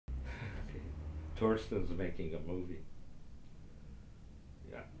Torsten's making a movie.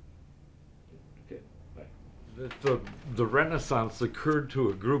 Yeah. Okay. Bye. The Renaissance occurred to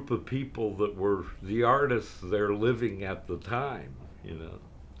a group of people that were the artists there living at the time, you know,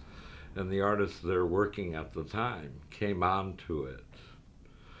 and the artists there working at the time came onto it.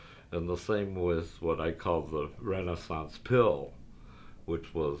 And the same with what I call the Renaissance pill,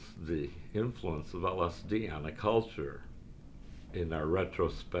 which was the influence of LSD on a culture. In our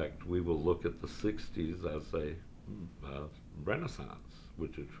retrospect, we will look at the 60s as a renaissance,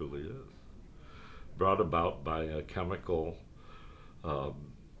 which it truly is, brought about by a chemical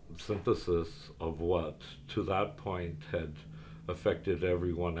synthesis of what to that point had affected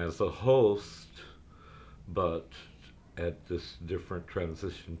everyone as a host, but at this different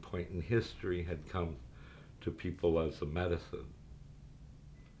transition point in history had come to people as a medicine.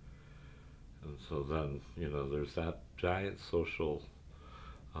 And so then, you know, there's that giant social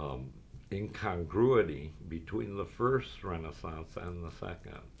incongruity between the first Renaissance and the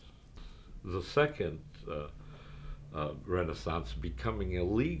second. The second Renaissance becoming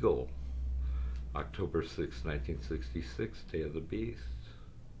illegal, October 6, 1966, Day of the Beast,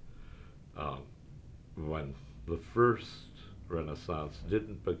 when the first Renaissance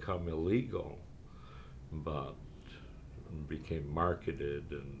didn't become illegal, but became marketed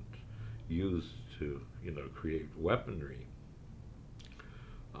and used to, you know, create weaponry.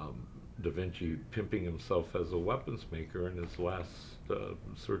 Da Vinci pimping himself as a weapons maker in his last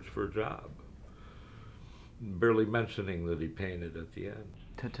search for a job, barely mentioning that he painted at the end.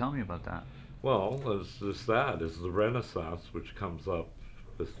 Tell me about that. Well, as that is the Renaissance, which comes up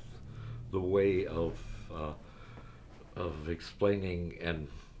with the way of explaining and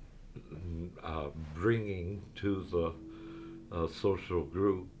bringing to the social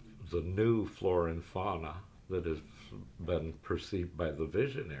group the new flora and fauna that has been perceived by the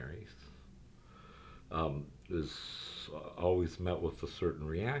visionaries, is always met with a certain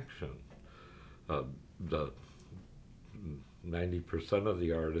reaction. The 90% of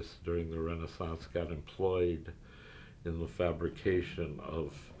the artists during the Renaissance got employed in the fabrication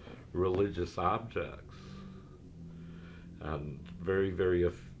of religious objects, and very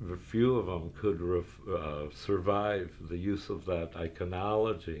few of them could survive the use of that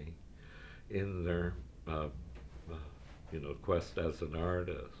iconology in their you know, quest as an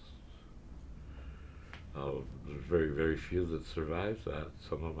artist. There's very few that survive that.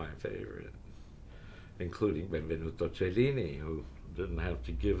 Some of my favorite, including Benvenuto Cellini, who didn't have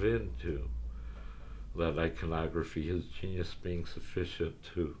to give in to that iconography, his genius being sufficient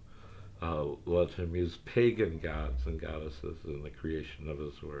to let him use pagan gods and goddesses in the creation of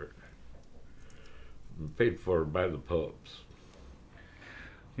his work, paid for by the popes.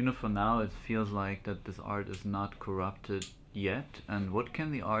 You know, for now it feels like that this art is not corrupted yet, and what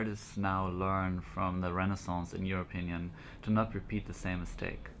can the artists now learn from the Renaissance, in your opinion, to not repeat the same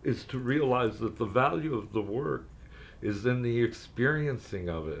mistake? Is to realize that the value of the work is in the experiencing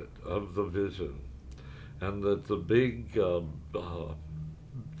of it, of the vision, and that the big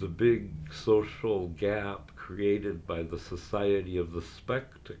social gap created by the society of the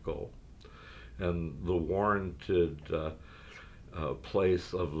spectacle and the warranted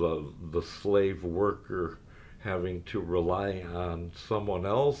place of the slave worker having to rely on someone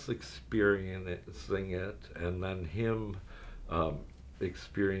else experiencing it, and then him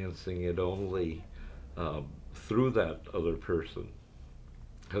experiencing it only through that other person,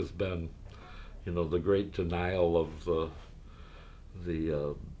 has been, you know, the great denial of the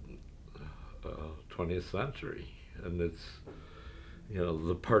 20th century. And it's, you know,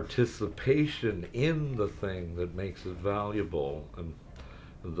 the participation in the thing that makes it valuable. And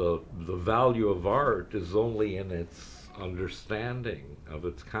the value of art is only in its understanding of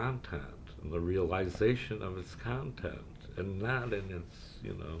its content and the realization of its content, and not in its,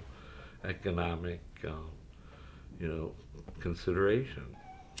 you know, economic, you know, consideration.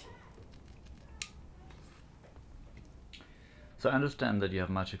 So I understand that you have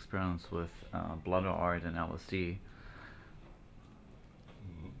much experience with Blotter art and LSD.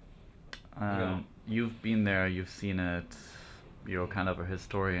 Yeah. You've been there, you've seen it, you're kind of a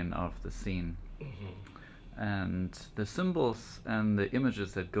historian of the scene. And the symbols and the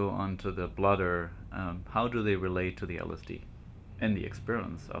images that go onto the blotter, how do they relate to the LSD and the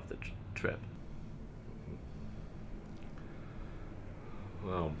experience of the trip?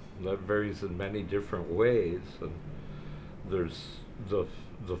 Well, that varies in many different ways. And there's the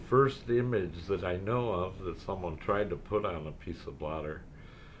first image that I know of that someone tried to put on a piece of blotter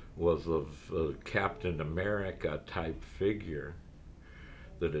was of a Captain America type figure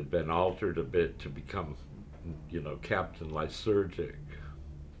that had been altered a bit to become, you know, Captain Lysergic.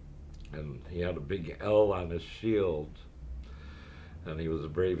 and he had a big L on his shield, and he was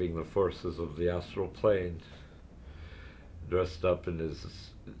braving the forces of the astral plane, dressed up in his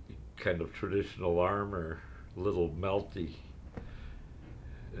kind of traditional armor, little melty,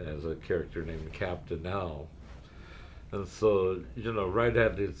 as a character named Captain L. And so, you know, right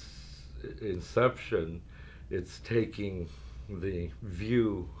at its inception, it's taking the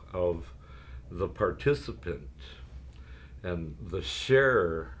view of the participant and the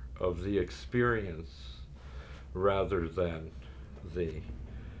share of the experience rather than the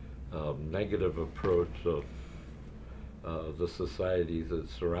negative approach of the society that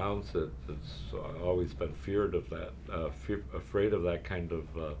surrounds it. That's always been feared of that, afraid of that kind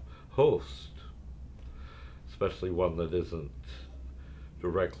of host, especially one that isn't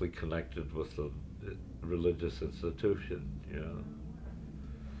directly connected with the religious institution, you know.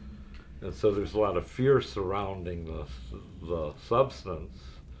 And so there's a lot of fear surrounding the substance.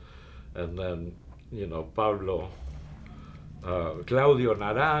 And then, you know, Claudio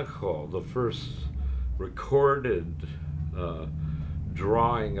Naranjo, the first recorded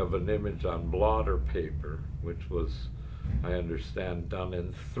drawing of an image on blotter paper, which was, I understand, done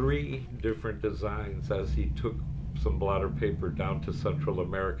in 3 different designs as he took some blotter paper down to Central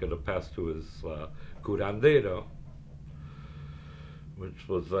America to pass to his curandero, which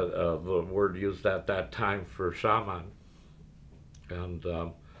was the word used at that time for shaman. And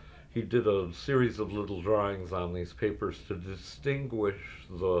he did a series of little drawings on these papers to distinguish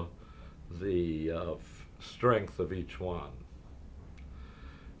the strength of each one.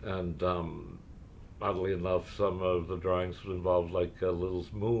 And oddly enough, some of the drawings would involve like a little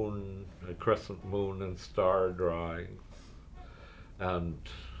moon, a crescent moon and star drawings. And,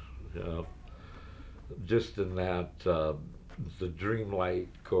 you know, just in that, the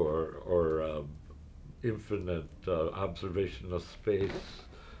dreamlike or infinite observation of space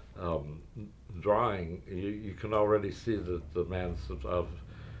drawing, you can already see that the man's of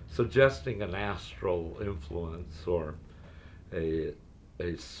suggesting an astral influence or a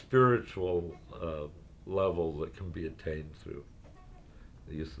spiritual level that can be attained through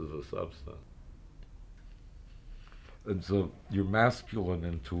the use of the substance. And so your masculine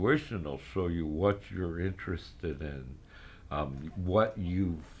intuition will show you what you're interested in, what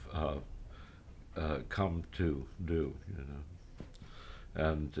you've come to do, you know.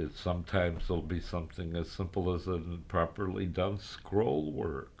 And sometimes there'll be something as simple as a properly done scroll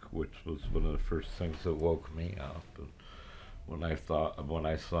work, which was one of the first things that woke me up. And when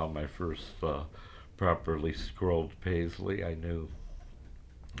I saw my first properly scrolled paisley, I knew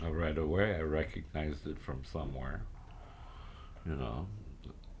right away. I recognized it from somewhere. You know,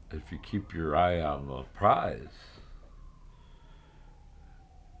 if you keep your eye on the prize,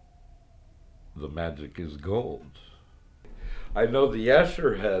 the magic is gold. I know the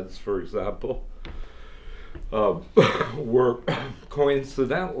Escher heads, for example, were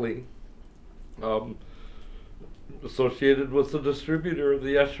coincidentally associated with the distributor of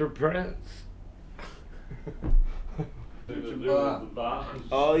the Escher prints.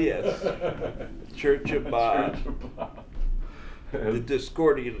 Oh yes, Church of Bob. The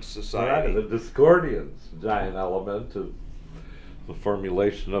Discordian Society. Right, the Discordians, giant element of the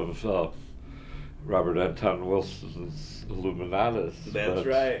formulation of Robert Anton Wilson's Illuminatus. That's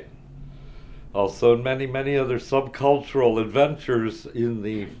right. Also many, many other subcultural adventures in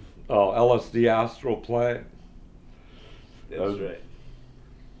the LSD astral plane. That's right.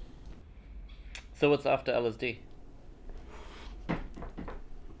 So what's after LSD?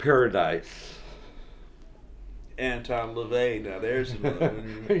 Paradise. Anton LaVey, now there's another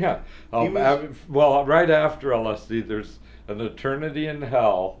one. Yeah. Well, right after LSD, there's an eternity in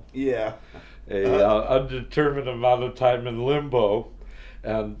hell. Yeah. A undetermined amount of time in limbo,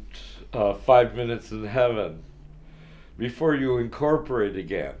 and 5 minutes in heaven before you incorporate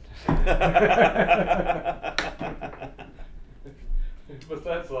again. But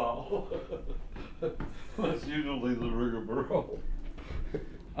that's all. That's usually the rigmarole.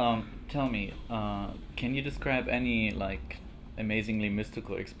 Tell me, can you describe any like amazingly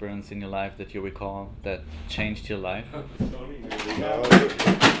mystical experience in your life that you recall that changed your life?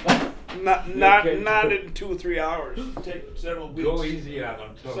 Not in 2 or 3 hours. Take several weeks. Go easy on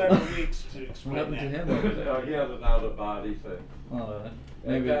him, Tony. Several weeks to explain What happened to that. him over there? He had an out-of-body thing. Oh,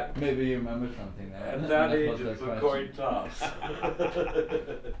 maybe you remember something there. At that age, it's a coin toss.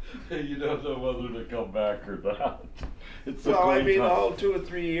 You don't know whether to come back or not. It's a coin toss. All 2 or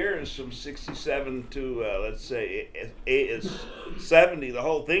 3 years, from 67 to, let's say, 70, the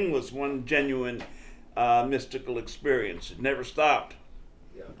whole thing was one genuine mystical experience. It never stopped.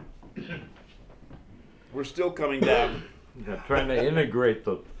 Yeah. We're still coming down. Yeah, trying to integrate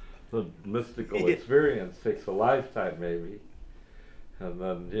the the mystical experience takes a lifetime maybe. And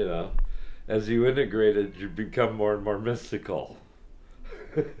then, you know, as you integrate it, you become more and more mystical.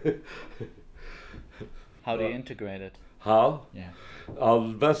 How do you integrate it? How? Yeah.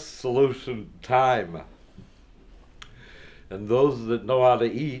 The best solution, time. And those that know how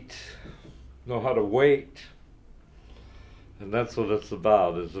to eat, know how to wait. And that's what it's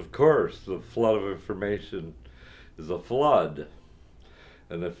about, is of course the flood of information is a flood.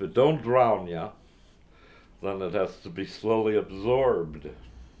 And if it don't drown you, then it has to be slowly absorbed.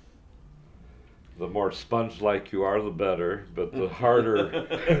 The more sponge-like you are, the better, but the harder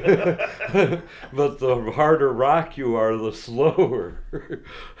but the harder rock you are, the slower.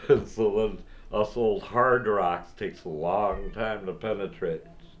 And so then us old hard rocks takes a long time to penetrate.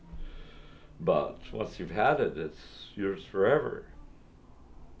 But once you've had it, it's yours forever.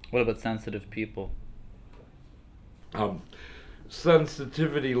 What about sensitive people?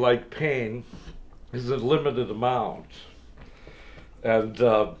 Sensitivity, like pain, is a limited amount. And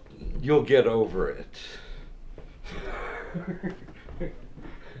you'll get over it.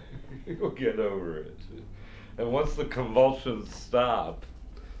 You'll get over it. And once the convulsions stop,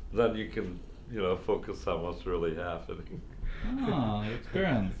 then you can, you know, focus on what's really happening. Oh,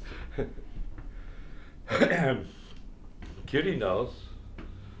 experience. Kitty knows.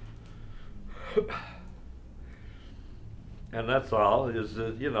 And that's all, is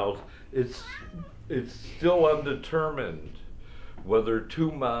that, you know, it's still undetermined whether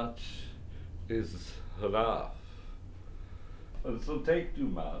too much is enough. And so take too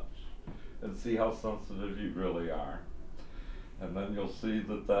much and see how sensitive you really are. And then you'll see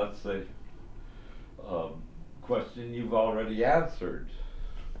that that's a question you've already answered.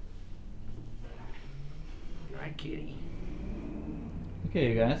 Right, Kitty? Okay,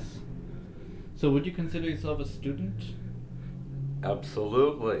 you guys. So would you consider yourself a student?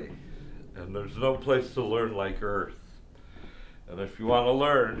 Absolutely. And there's no place to learn like Earth. And if you want to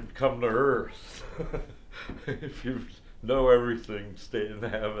learn, come to Earth. If you know everything, stay in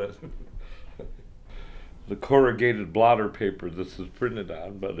heaven. The corrugated blotter paper this is printed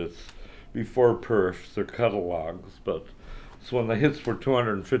on, but it's before perfs, they're catalogs, but it's when the hits were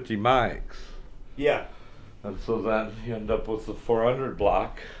 250 mics. Yeah. And so then you end up with the 400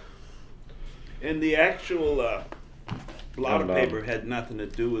 block. And the actual blotter paper had nothing to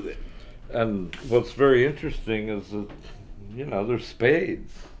do with it. And what's very interesting is that, you know, there's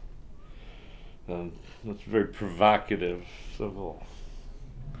spades. And that's very provocative symbol.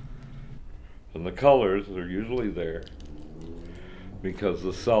 And the colors are usually there because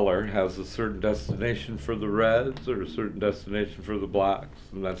the seller has a certain destination for the reds or a certain destination for the blacks,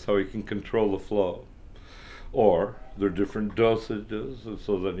 and that's how he can control the flow. Or they're different dosages, and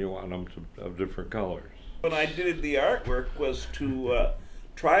so then you want them to have different colors. When I did the artwork was to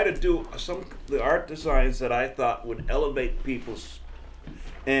try to do some of the art designs that I thought would elevate people's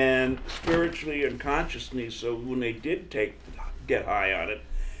and spiritually and consciously, so when they did get high on it,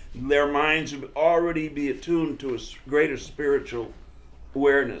 their minds would already be attuned to a greater spiritual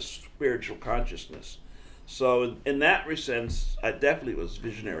awareness, spiritual consciousness. So in that sense, I definitely was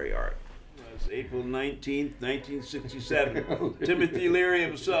visionary art. It was April 19th, 1967. Timothy Leary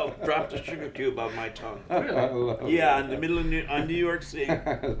himself dropped a sugar cube on my tongue. Yeah, in the middle of New York City.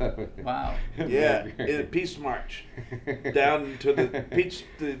 Wow. Yeah, in a peace march down to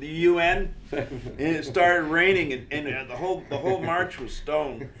the UN, and it started raining, and the whole march was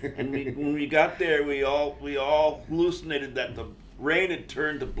stoned. And when we got there, we all hallucinated that the rain had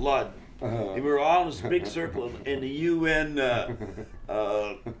turned to blood. And we were all in this big circle in the UN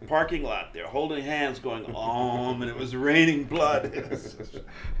parking lot there, holding hands, going and it was raining blood.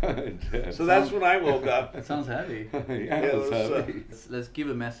 So that's when I woke up. That sounds heavy. Let's give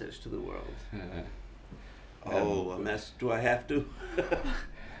a message to the world. A mess? Do I have to?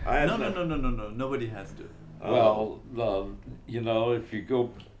 No. Nobody has to. Well, you know, if you go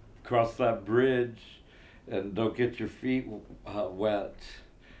across that bridge and don't get your feet wet,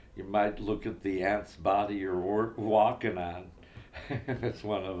 you might look at the ant's body you're walking on. It's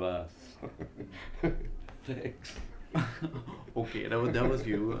one of us. Thanks. Okay, that was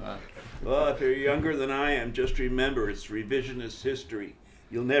you. Well, if you're younger than I am, just remember it's revisionist history.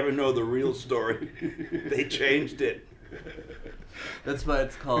 You'll never know the real story. They changed it. That's why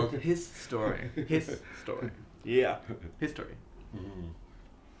it's called his story. His story. Yeah. History. Mm-hmm.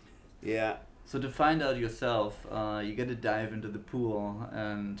 Yeah. So to find out yourself, you got to dive into the pool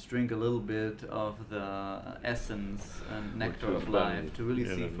and drink a little bit of the essence and nectar of life to really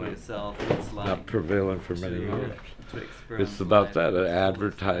see for yourself what it's like. Not prevalent for many years. To experience It's about life. that,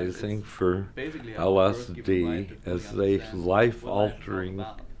 advertising for basically how the birth gives life LSD to fully as a understand what life is all life-altering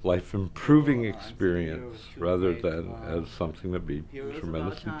about. life-improving experience rather than as something to be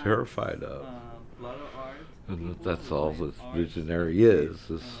tremendously terrified of. Blotter ART. And that's all this visionary is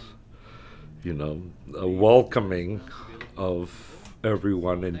you know, a welcoming of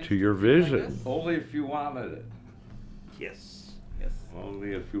everyone into your vision. Only if you wanted it. Yes. Yes.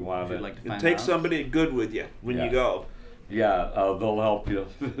 Only if you wanted it. Like to And find take out? somebody good with you when Yeah. you go. Yeah, they'll help you.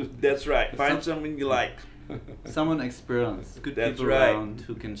 That's right. Find someone you like. Someone experienced, good That's people right. around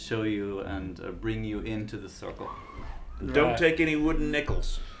who can show you and bring you into the circle. Don't Right. take any wooden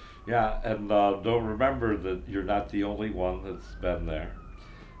nickels. Yeah, and don't remember that you're not the only one that's been there.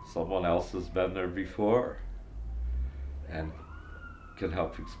 Someone else has been there before and can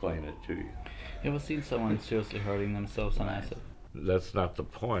help explain it to you. You ever seen someone seriously hurting themselves on acid? That's not the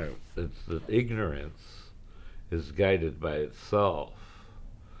point. It's that ignorance is guided by itself.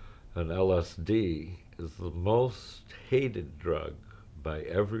 And LSD is the most hated drug by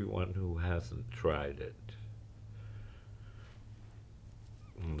everyone who hasn't tried it.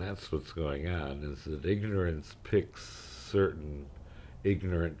 And that's what's going on, is that ignorance picks certain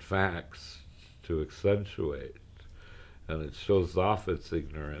ignorant facts to accentuate, and it shows off its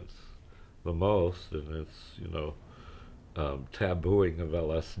ignorance the most in its, you know, tabooing of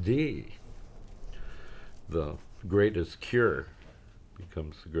LSD. The greatest cure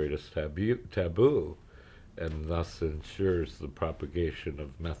becomes the greatest taboo, and thus ensures the propagation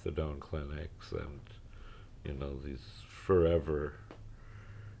of methadone clinics and, you know, these forever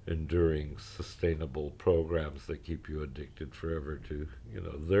enduring sustainable programs that keep you addicted forever to, you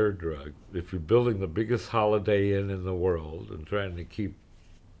know, their drug. If you're building the biggest Holiday Inn in the world and trying to keep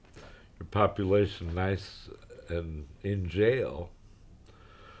your population nice and in jail,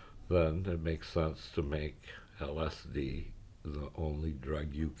 then it makes sense to make LSD the only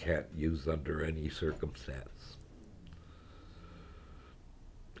drug you can't use under any circumstance.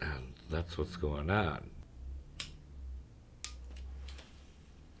 And that's what's going on.